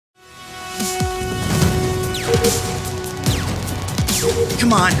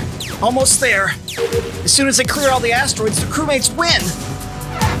Come on, almost there. As soon as I clear all the asteroids, the crewmates win.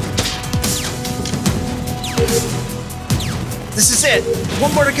 This is it.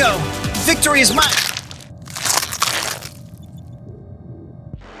 One more to go. Victory is mine.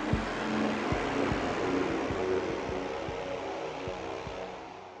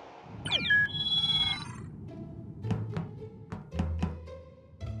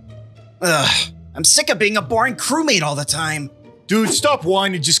 Ugh, I'm sick of being a boring crewmate all the time. Dude, stop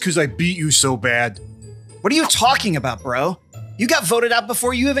whining just because I beat you so bad. What are you talking about, bro? You got voted out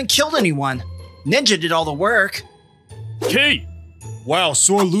before you even killed anyone. Ninja did all the work. Hey! Wow,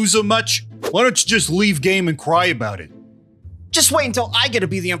 sore loser much? Why don't you just leave game and cry about it? Just wait until I get to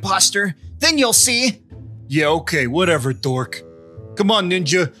be the imposter. Then you'll see. Yeah, okay, whatever, dork. Come on,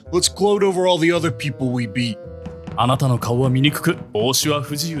 Ninja. Let's gloat over all the other people we beat. あなたの顔は醜く、帽子は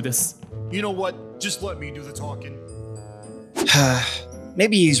不自由です。 You know what? Just let me do the talking.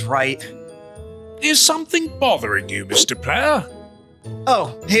 Maybe he's right. Is something bothering you, Mr. Player?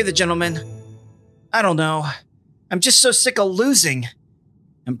 Oh, hey the gentleman. I don't know. I'm just so sick of losing.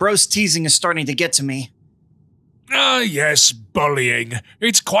 And bro's teasing is starting to get to me. Ah, yes, bullying.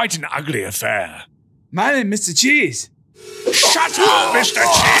 It's quite an ugly affair. My name is Mr. Cheese. Shut up, Mr.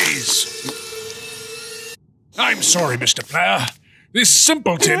 Cheese! I'm sorry, Mr. Player. This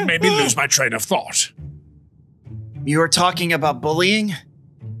simpleton made me lose my train of thought. You were talking about bullying?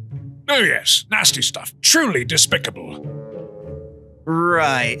 Oh yes, nasty stuff. Truly despicable.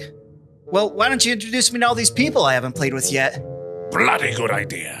 Right. Well, why don't you introduce me to all these people I haven't played with yet? Bloody good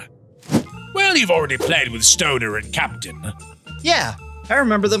idea. Well, you've already played with Stoner and Captain. Yeah, I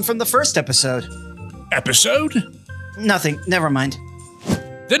remember them from the first episode. Episode? Nothing, never mind.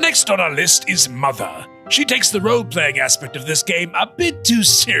 The next on our list is Mother. She takes the role-playing aspect of this game a bit too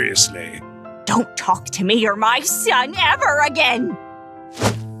seriously. Don't talk to me or my son ever again!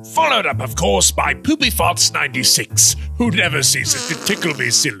 Followed up, of course, by Poopyfots96, who never ceases to tickle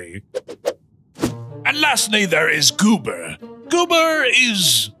me silly. And lastly, there is Goober. Goober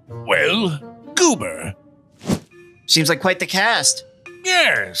is, well, Goober. Seems like quite the cast.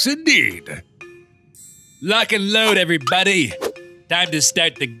 Yes, indeed. Lock and load, everybody. Time to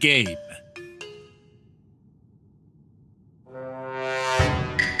start the game.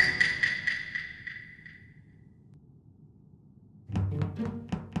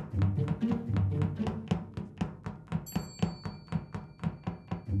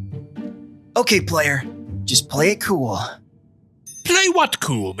 Okay, player. Just play it cool. Play what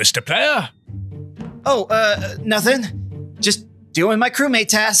cool, Mr. Player? Oh, nothing. Just doing my crewmate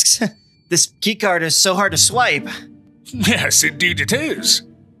tasks. This keycard is so hard to swipe. Yes, indeed it is.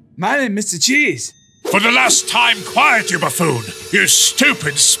 My name is Mr. Cheese. For the last time, quiet, you buffoon. You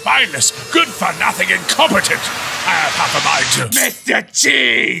stupid, spineless, good-for-nothing incompetent. I have half a mind to... Mr.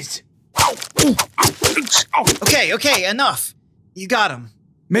 Cheese! Okay, enough. You got him.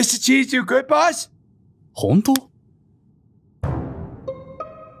 Mr. Cheese, you good, boss? 本当?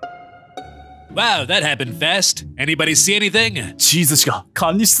 Wow, that happened fast. Anybody see anything? チーズ氏が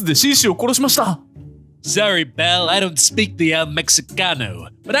管理室で紳士を殺しました。 Sorry, pal, I don't speak the Mexicano.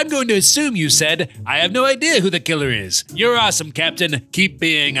 But I'm going to assume you said, I have no idea who the killer is. You're awesome, Captain. Keep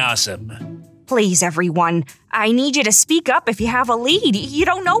being awesome. Please, everyone. I need you to speak up if you have a lead. You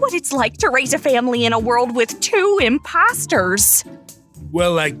don't know what it's like to raise a family in a world with 2 imposters.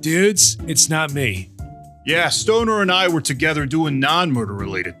 Well, like dudes, it's not me. Yeah, Stoner and I were together doing non-murder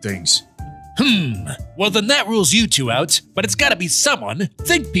related things. Well, then that rules you two out, but it's gotta be someone.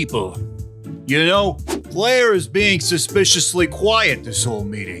 Think, people. You know, Player is being suspiciously quiet this whole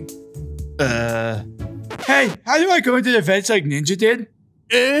meeting. Hey, how do I go into the vents like Ninja did?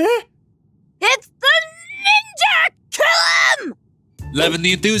 It's the ninja! Kill him! Loving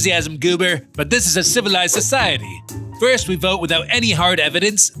the enthusiasm, Goober, but this is a civilized society. First we vote without any hard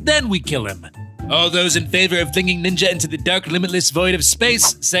evidence, then we kill him. All those in favor of flinging Ninja into the dark, limitless void of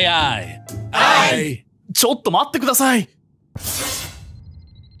space, say aye. Aye! ちょっと待ってください。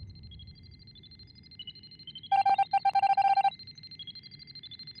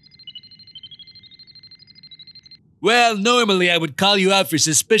 Well, normally I would call you out for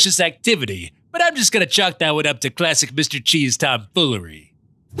suspicious activity, but I'm just gonna chalk that one up to classic Mr. Cheese tomfoolery.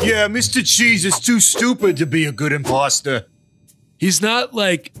 Yeah, Mr. Cheese is too stupid to be a good imposter. He's not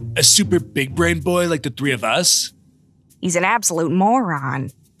like a super big brain boy like the three of us. He's an absolute moron.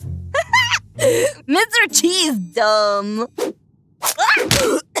 Mr. Cheese dumb.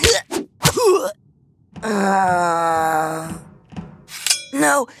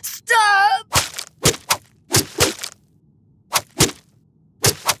 No, stop!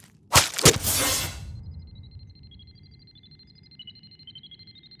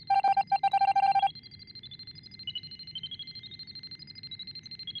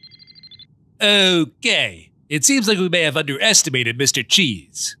 Okay. It seems like we may have underestimated Mr.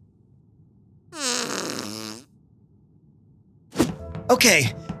 Cheese.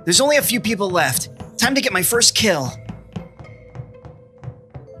 Okay, there's only a few people left. Time to get my first kill.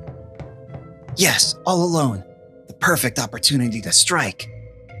 Yes, all alone. The perfect opportunity to strike.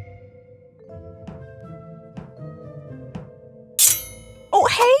 Oh,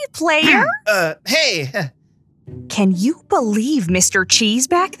 hey, player! Hey! Can you believe Mr. Cheese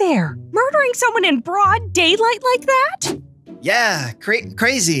back there? Murdering someone in broad daylight like that? Yeah,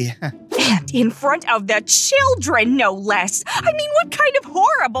 crazy. And in front of the children, no less. I mean, what kind of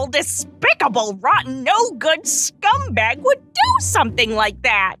horrible, despicable, rotten, no-good scumbag would do something like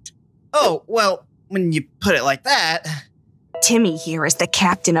that? Oh, well, when you put it like that... Timmy here is the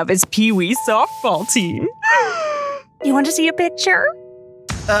captain of his Pee-wee softball team. You want to see a picture?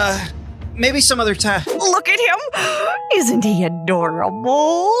 Maybe some other time. Look at him! Isn't he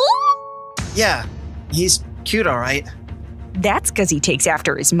adorable? Yeah, he's cute, all right. That's because he takes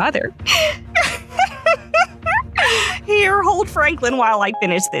after his mother. Here, hold Franklin while I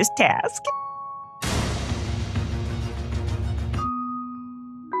finish this task.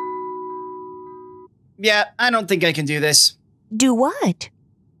 Yeah, I don't think I can do this. Do what?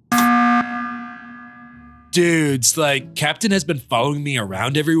 Dudes, like, Captain has been following me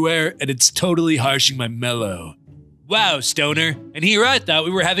around everywhere, and it's totally harshing my mellow. Wow, Stoner, and here I thought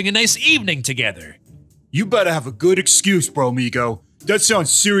we were having a nice evening together. You better have a good excuse, bro, Migo. That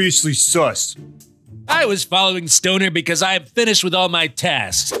sounds seriously sus. I was following Stoner because I am finished with all my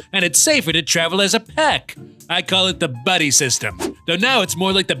tasks, and it's safer to travel as a pack. I call it the buddy system, though now it's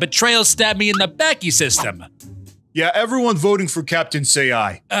more like the betrayal stab me in the backy system. Yeah, everyone voting for Captain say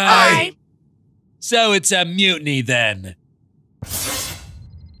aye. Aye. So it's a mutiny then.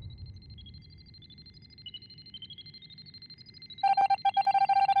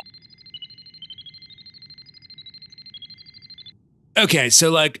 Okay, so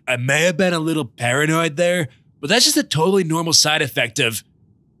like, I may have been a little paranoid there, but that's just a totally normal side effect of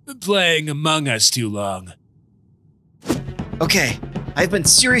playing Among Us too long. Okay, I've been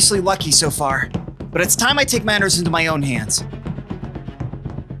seriously lucky so far, but it's time I take matters into my own hands.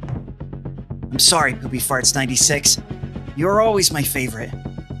 I'm sorry, Poopy Farts 96. You're always my favorite.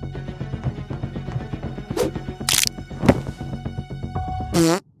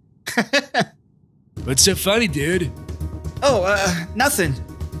 What's so funny, dude? Oh, nothing.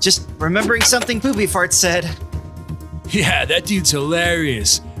 Just remembering something Poopy Farts said. Yeah, that dude's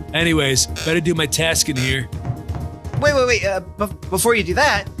hilarious. Anyways, better do my task in here. Wait, before you do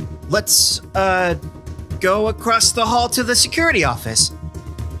that, let's, go across the hall to the security office.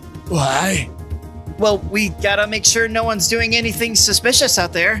 Why? Well, we gotta make sure no one's doing anything suspicious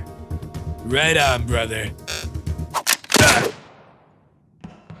out there. Right on, brother.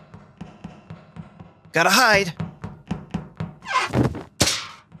 Gotta hide.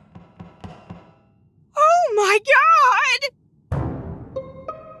 Oh my God!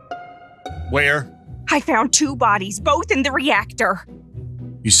 Where? I found 2 bodies, both in the reactor.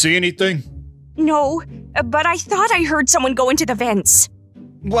 You see anything? No, but I thought I heard someone go into the vents.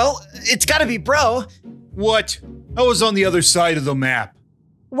 Well, it's gotta be Bro. What? I was on the other side of the map.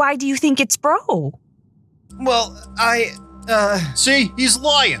 Why do you think it's Bro? Well, See? He's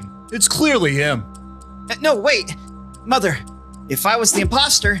lying. It's clearly him. No, wait. Mother, if I was the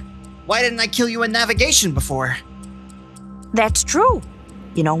imposter, why didn't I kill you in navigation before? That's true.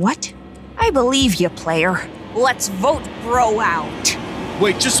 You know what? I believe you, player. Let's vote Bro out.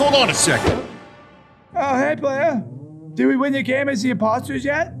 Wait, just hold on a second. Oh, hey, player. Did we win the game as the imposters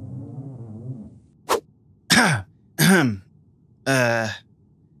yet?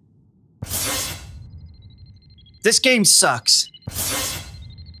 This game sucks.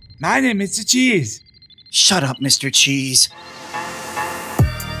 My name is Mr. Cheese. Shut up, Mr. Cheese.